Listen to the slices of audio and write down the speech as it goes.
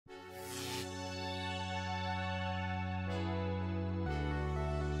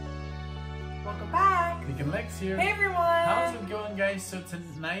and Lex here. Hey everyone! How's it going, guys? So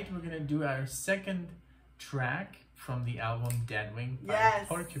tonight we're gonna do our second track from the album Deadwing by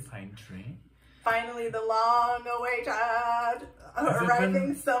Porcupine Tree. Finally, the long-awaited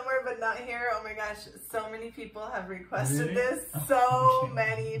arriving somewhere but not here. Oh my gosh, so many people have requested this. So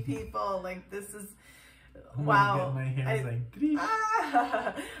many people. Like, this is wow. My hair's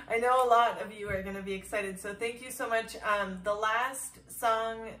I know a lot of you are going to be excited, so thank you so much. The last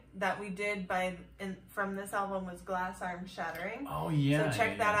song that we did from this album was Glass Arm Shattering. Oh yeah. So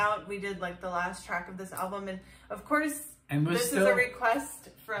check that out. We did like the last track of this album, and of course this is a request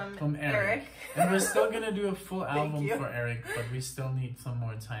from Eric. And we're still gonna do a full album for Eric, but we still need some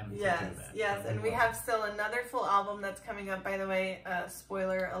more time to do that. Yes, and we have still another full album that's coming up, by the way,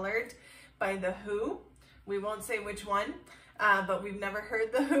 spoiler alert, by The Who. We won't say which one, but we've never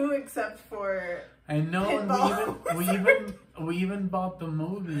heard The Who except for I know, and we even bought the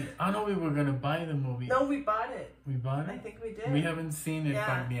movie. I know we were gonna buy the movie. No, we bought it. We bought it? I think we did. We haven't seen it,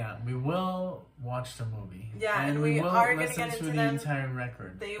 but yeah, we will watch the movie. Yeah, and we we will are gonna listen get to into the entire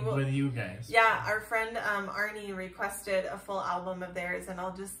record with you guys. Yeah, our friend Arnie requested a full album of theirs, and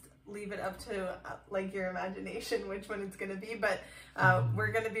I'll just leave it up to like your imagination which one it's gonna be, but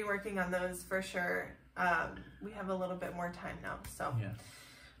we're gonna be working on those for sure. We have a little bit more time now, so yeah.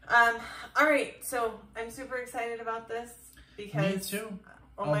 All right, so I'm super excited about this because me too.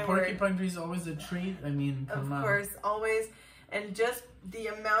 Oh my Porcupine Tree is always a treat. I mean, come on. Of course, always, and just the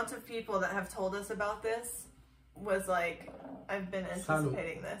amount of people that have told us about this was like, I've been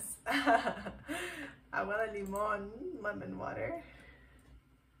anticipating this. Agua de limón, lemon water.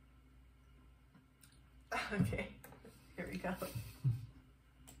 Okay, here we go.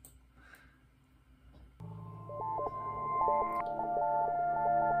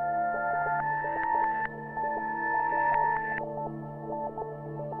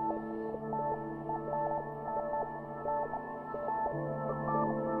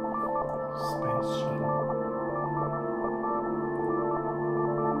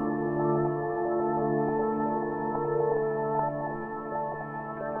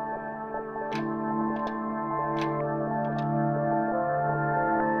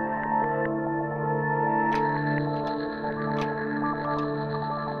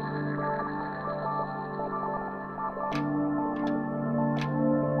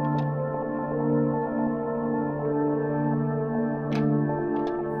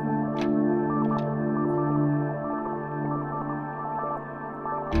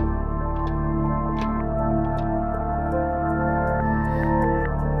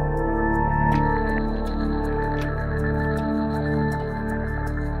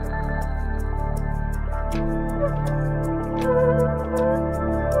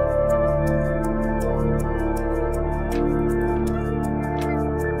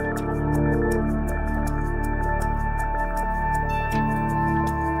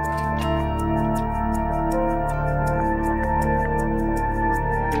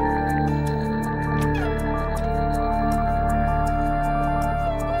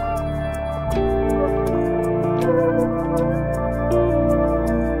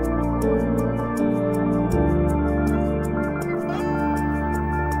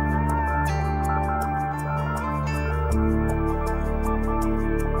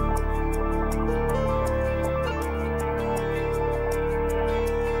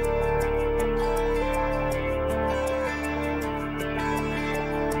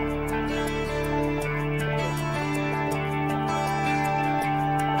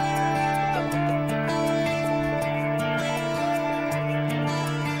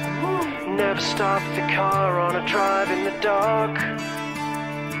 Never stop the car on a drive in the dark.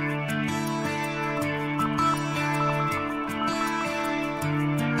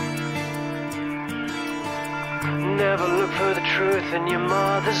 Never look for the truth in your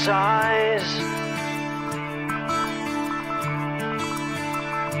mother's eyes.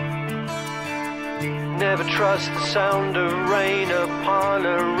 Never trust the sound of rain upon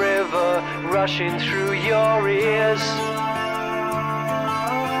a river rushing through your ears.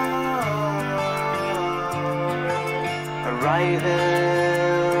 Arriving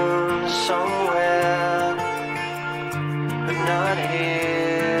somewhere, but not here.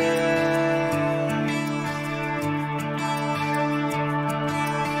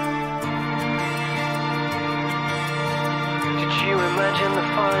 Did you imagine the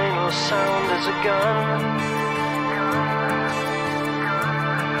final sound as a gun?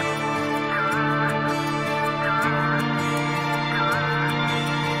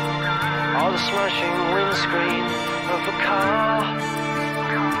 Or the smashing windscreen of a car?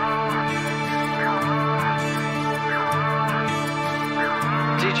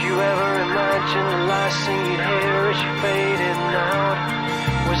 Did you ever imagine the last see here as you're fading out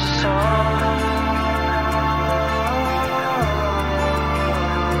was a song.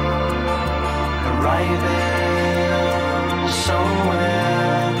 Arriving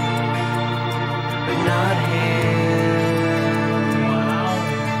somewhere, but not here.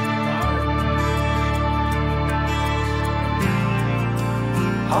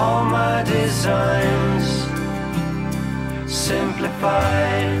 All my designs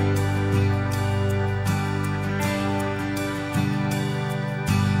simplified.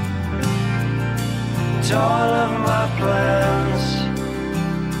 And all of my plans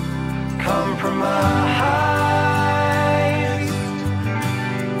compromised.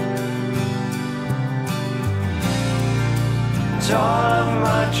 And all of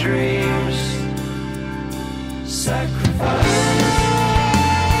my dreams sacrificed.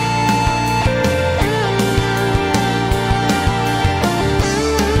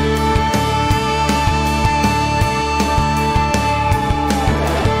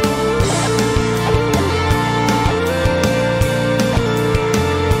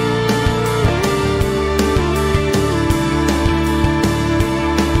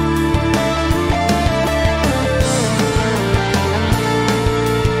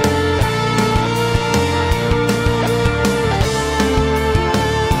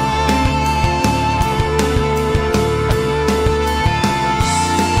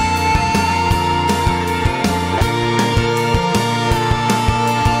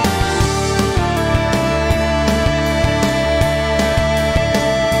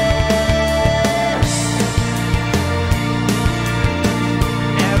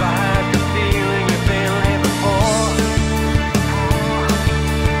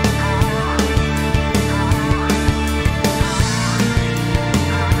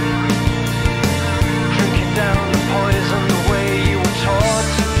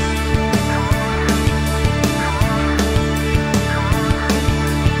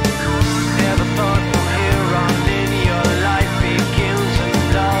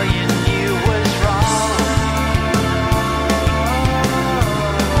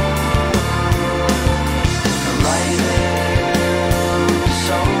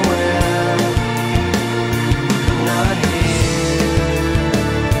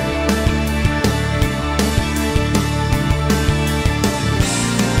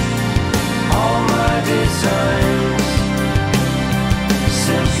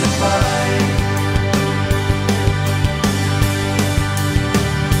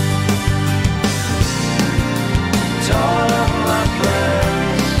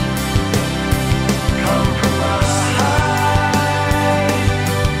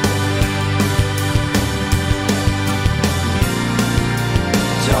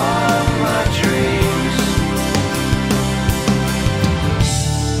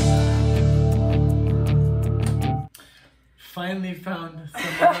 Finally found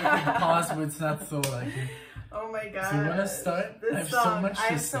something I can pause, but it's not so like it. Oh my god. So you want to start? This I have song, so much to say.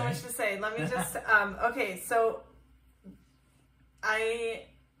 I have so much to say. Let me just, okay, so I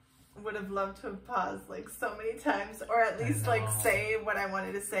would have loved to have paused like so many times, or at least like say what I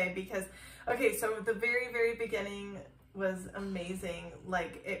wanted to say, because, okay, so the very, very beginning was amazing.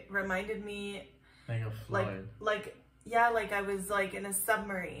 Like, it reminded me, like a Floyd. Like yeah, like I was like in a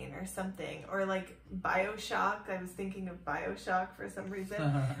submarine or something, or like BioShock. I was thinking of BioShock for some reason.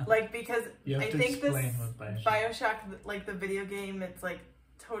 Like, because I think this BioShock, like the video game, it's like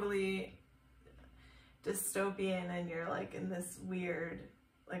totally dystopian and you're like in this weird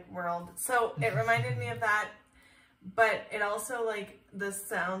like world. So it reminded me of that, but it also like the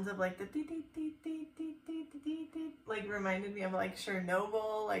sounds of like the like reminded me of like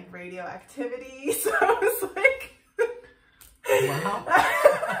Chernobyl, like radioactivity. So I was like, wow.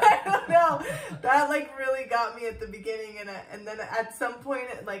 I don't know. That like really got me at the beginning, and then at some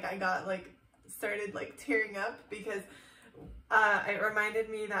point like I got like started like tearing up, because it reminded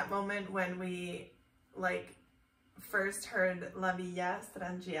me that moment when we like first heard La Villa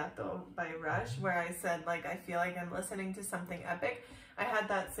Strangiato by Rush, where I said like I feel like I'm listening to something epic. I had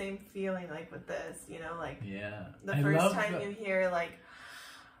that same feeling like with this, you know, like the first time you hear like,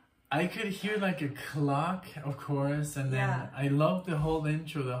 I could hear like a clock, of course, and then I loved the whole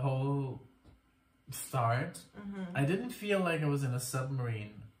intro, the whole start. I didn't feel like I was in a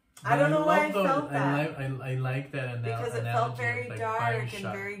submarine. I don't know why I felt that. I like that analogy. Because it felt very dark and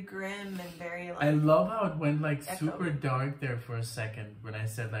very grim and very like... I love how it went like super dark there for a second when I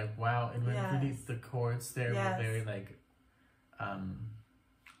said like, wow, it went really, the chords there were very like,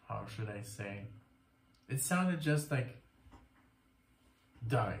 how should I say? It sounded just like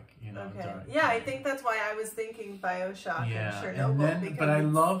dark, you know. Okay. Dark. Yeah, I think that's why I was thinking BioShock and Chernobyl. And then, because but I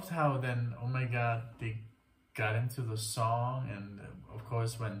loved how then, oh my god, they got into the song, and of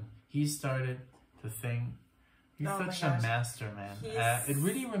course when he started the thing, he's such a master, man. It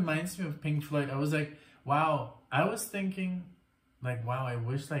really reminds me of Pink Floyd. I was like, wow. I was thinking, like, wow, I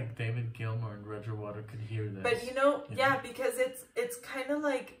wish like David Gilmour and Roger Waters could hear this. But because it's kind of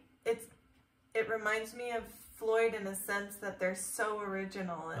like it reminds me of Floyd in a sense that they're so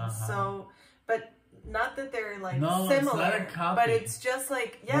original and so, but not that they're like similar. It's not a copy. But it's just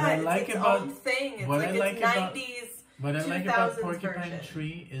like it's its own thing. It's like it's 90s. What I like about Porcupine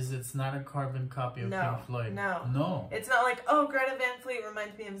Tree is it's not a carbon copy of Pink Floyd. No. It's not like, oh, Greta Van Fleet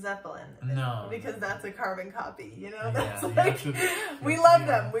reminds me of Zeppelin. No. Because that's a carbon copy, you know? Yeah, that's like, we love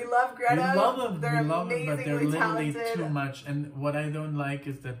them. We love Greta. We love them. They're we love them, but they're literally talented. too much. And what I don't like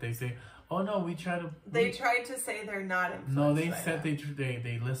is that they say, oh no, we try to... They tried to say they're not influenced. No, they said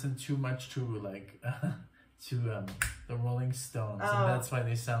they listen too much to, like, to the Rolling Stones. And that's why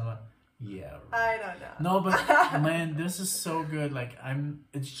they sound like... Yeah. I don't know. No, but man, this is so good. Like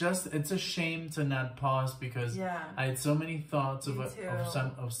it's a shame to not pause because I had so many thoughts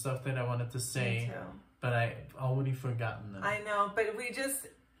of stuff that I wanted to say, but I've already forgotten them. I know, but we just,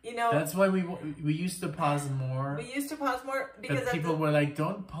 you know. That's why we used to pause more. We used to pause more because people were like,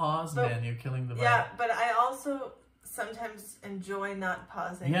 "Don't pause, man! You're killing the vibe." Yeah, but I also sometimes enjoy not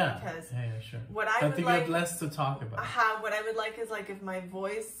pausing because sure. What I think would like, you have less to talk about. What I would like is like if my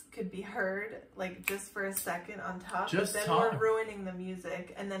voice could be heard like just for a second on top, just but then we're ruining the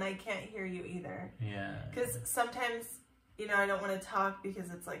music and then I can't hear you either. Yeah. Because sometimes, you know, I don't want to talk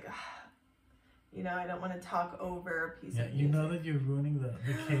because it's like, you know, I don't want to talk over a piece of music. You know that you're ruining the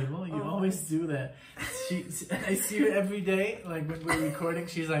cable? You always do that. I see her every day, like when we're recording,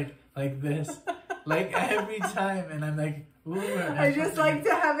 she's like this. Like every time, and I'm like, ooh. I just like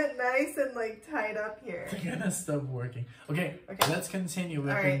to have it nice and like tied up here. They're gonna stop working. Okay, let's continue.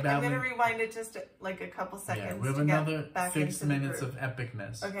 All right, I'm gonna rewind it just like a couple seconds. Yeah, we have another 6 minutes of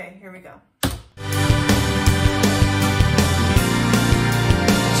epicness. Okay, here we go.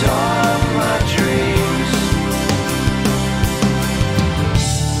 Talk my dreams.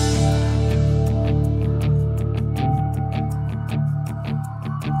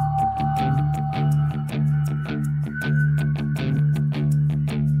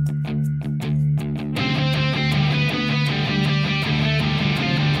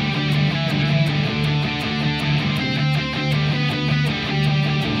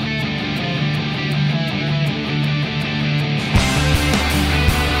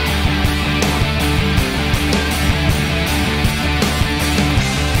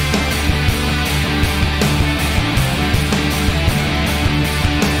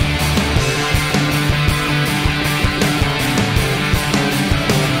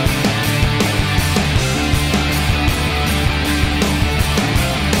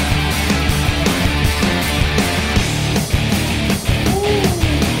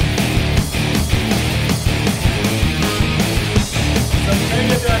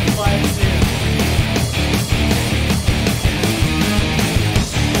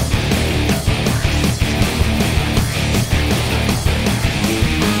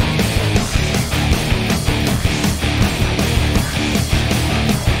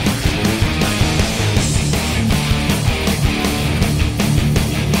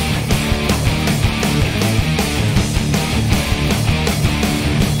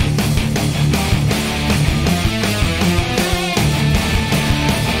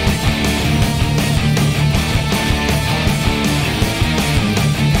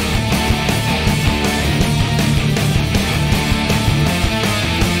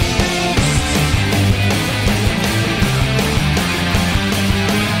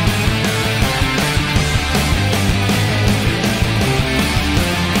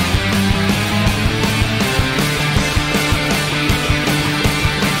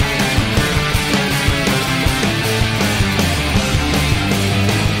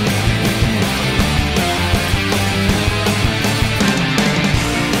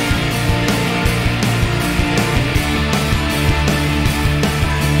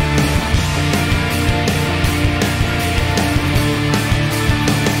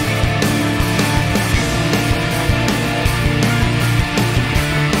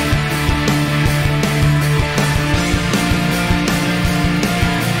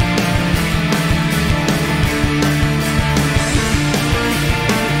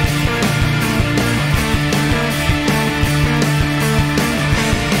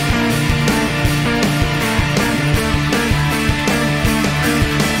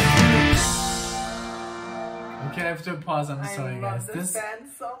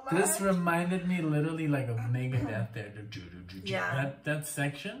 much. This reminded me literally like of Megadeth there. Yeah. That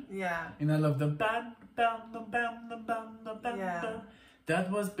section. Yeah. And I love the bam, bam, the bam, the bam, the bam, Yeah. bam.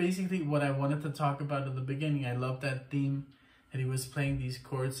 That was basically what I wanted to talk about at the beginning. I love that theme. And he was playing these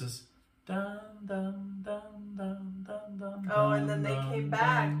chords as dun, dun, dun, dun, dun, dun, Oh, and then they dun, came dun,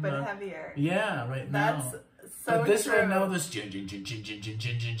 back, but dun. heavier. Yeah, right now. That's so but this true. right now, this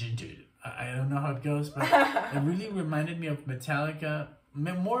I don't know how it goes, but it really reminded me of Metallica,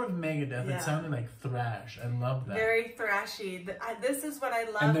 more of Megadeth. Yeah. It sounded like thrash. I love that. Very thrashy. This is what I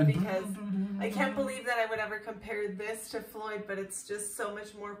And love then because I can't believe that I would ever compare this to Floyd, but it's just so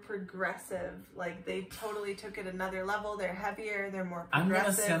much more progressive. Like they totally took it another level. They're heavier. They're more I'm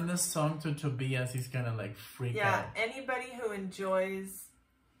progressive. gonna send this song to Tobias. He's gonna like freak Yeah, out. anybody who enjoys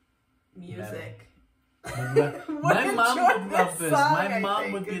music. My mom would love this. Song, My I mom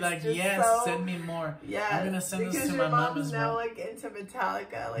think. would be It's like, just yes, so- send me more. Yeah, I'm gonna send this because to your my mom mom's as now well. like into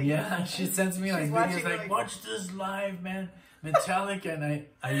Metallica. Like Yeah, she sends me like she's videos watching, like, watch this live, man. Metallica. And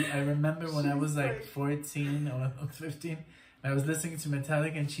I remember when I was like 14 or 15, and I was listening to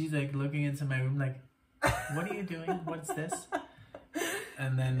Metallica, and she's like looking into my room like, what are you doing? What's this?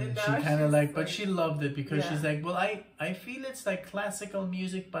 And then And she now kind of she's like, but like- she loved it because Yeah. she's like, well, I feel it's like classical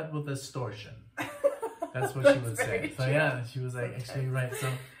music, but with distortion. That's what she would say. very So true. yeah, she was like Okay. actually right. So,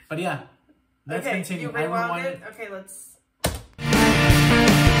 but yeah, let's okay, continue. you I rewound wanted. it? Okay, let's...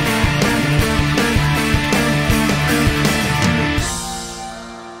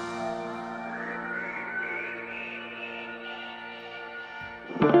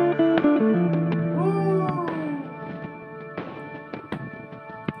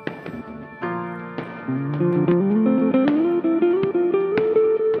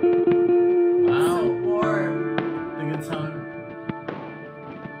 Wow, So warm. the guitar.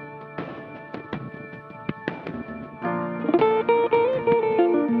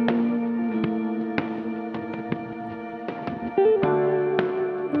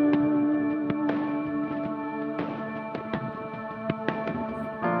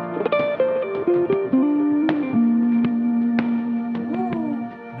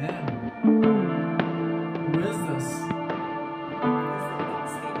 Man, who is this?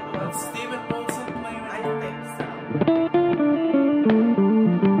 That's Steven Wilson playing I it. think so.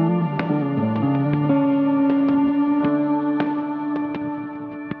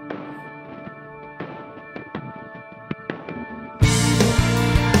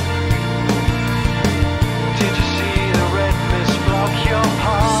 Did you see the red mist block your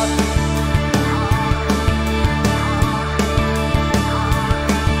path?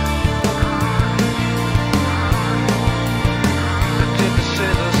 But did the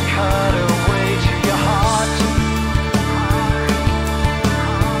scissors cut away to your heart?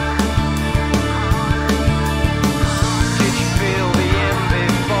 Did you feel the envy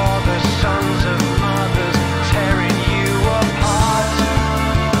for the sons of mothers tearing you apart?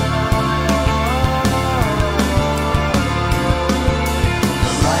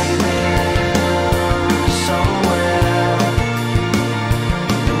 Somewhere,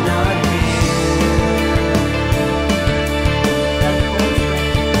 not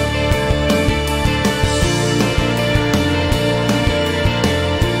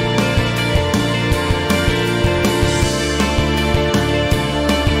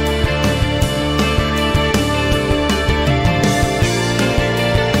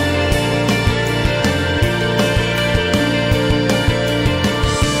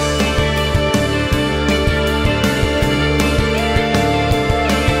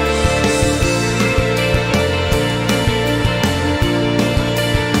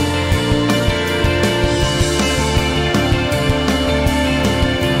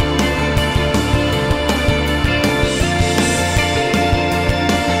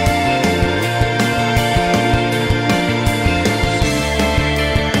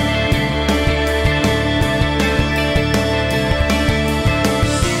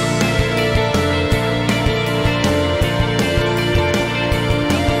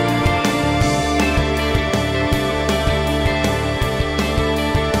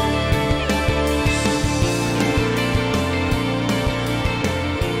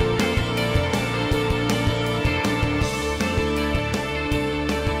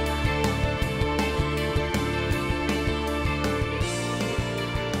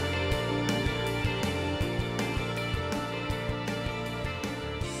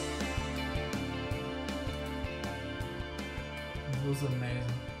It was amazing.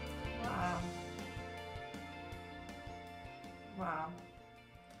 Wow. Wow.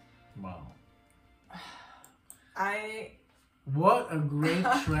 Wow. What a great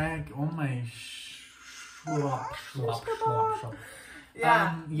track. Oh my. Schlop.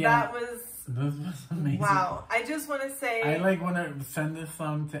 That was... This was amazing. Wow. I just want to say... I want to send this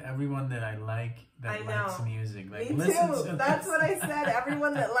song to everyone that I like that likes music. Like, Me too. That's what I said.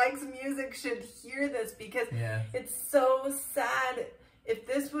 Everyone that likes music should hear this because it's so sad. If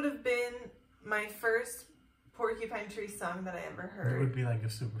this would have been my first Porcupine Tree song that I ever heard... It would be like a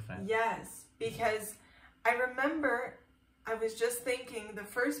super fan. Yes. Because I remember... I was just thinking, the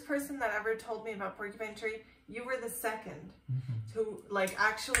first person that ever told me about Porcupine Tree, you were the second who like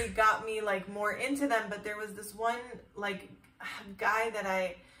actually got me like more into them. But there was this one like guy that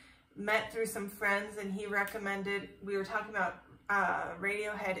I met through some friends, and he recommended, we were talking about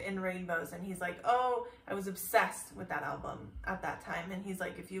Radiohead in Rainbows, and he's like, oh, I was obsessed with that album at that time, and he's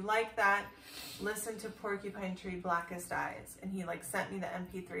like, if you like that, listen to Porcupine Tree Blackest Eyes. And he like sent me the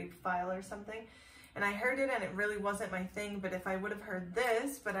MP3 file or something. And I heard it, and it really wasn't my thing. But if I would have heard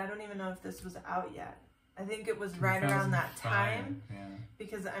this, but I don't even know if this was out yet. I think it was right around that time. Yeah.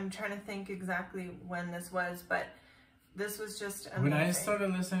 Because I'm trying to think exactly when this was. But this was just amazing. When I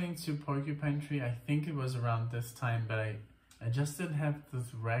started listening to Porcupine Tree, I think it was around this time. But I just didn't have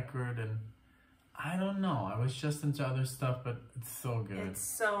this record. And I don't know. I was just into other stuff. But it's so good. It's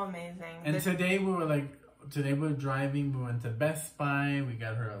so amazing. And today we were like... Today we were driving, we went to Best Buy, we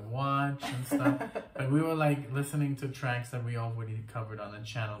got her a watch and stuff. But we were like listening to tracks that we already covered on the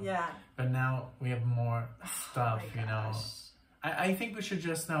channel. Yeah. But now we have more stuff, you know. I think we should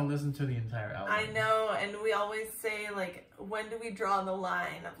just now listen to the entire album. I know, and we always say like, when do we draw the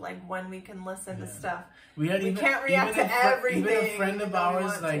line of like when we can listen to stuff? We can't react to everything. Even a friend of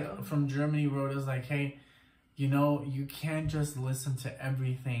ours like from Germany wrote us like, hey, you know, you can't just listen to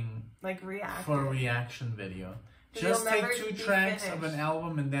everything like for a reaction video. Just take 2 tracks of an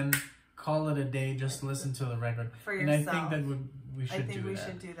album and then call it a day. Just listen to the record. For yourself. And I think that we should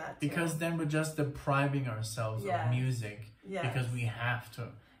do that. Too. Because then we're just depriving ourselves of music. Because we have to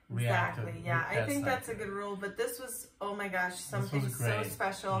react. Exactly. Yeah, I think that's a good rule. But this was, oh my gosh, something so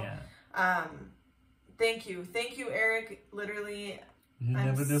special. Yeah. Thank you, Eric. Literally.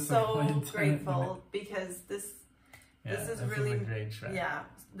 I'm so grateful because this is really great track. Yeah,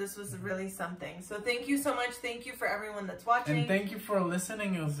 this was really something. So thank you so much. Thank you for everyone that's watching. And thank you for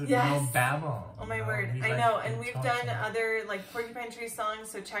listening. It was babble. Oh my word. I know. And we've done other like Porcupine Tree songs,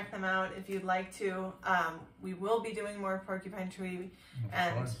 so check them out if you'd like to. We will be doing more Porcupine Tree.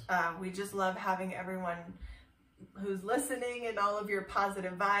 And we just love having everyone who's listening and all of your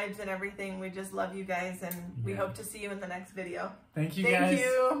positive vibes and everything. We just love you guys, and we hope to see you in the next video. Thank you guys. Thank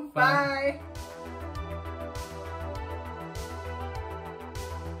you. Bye.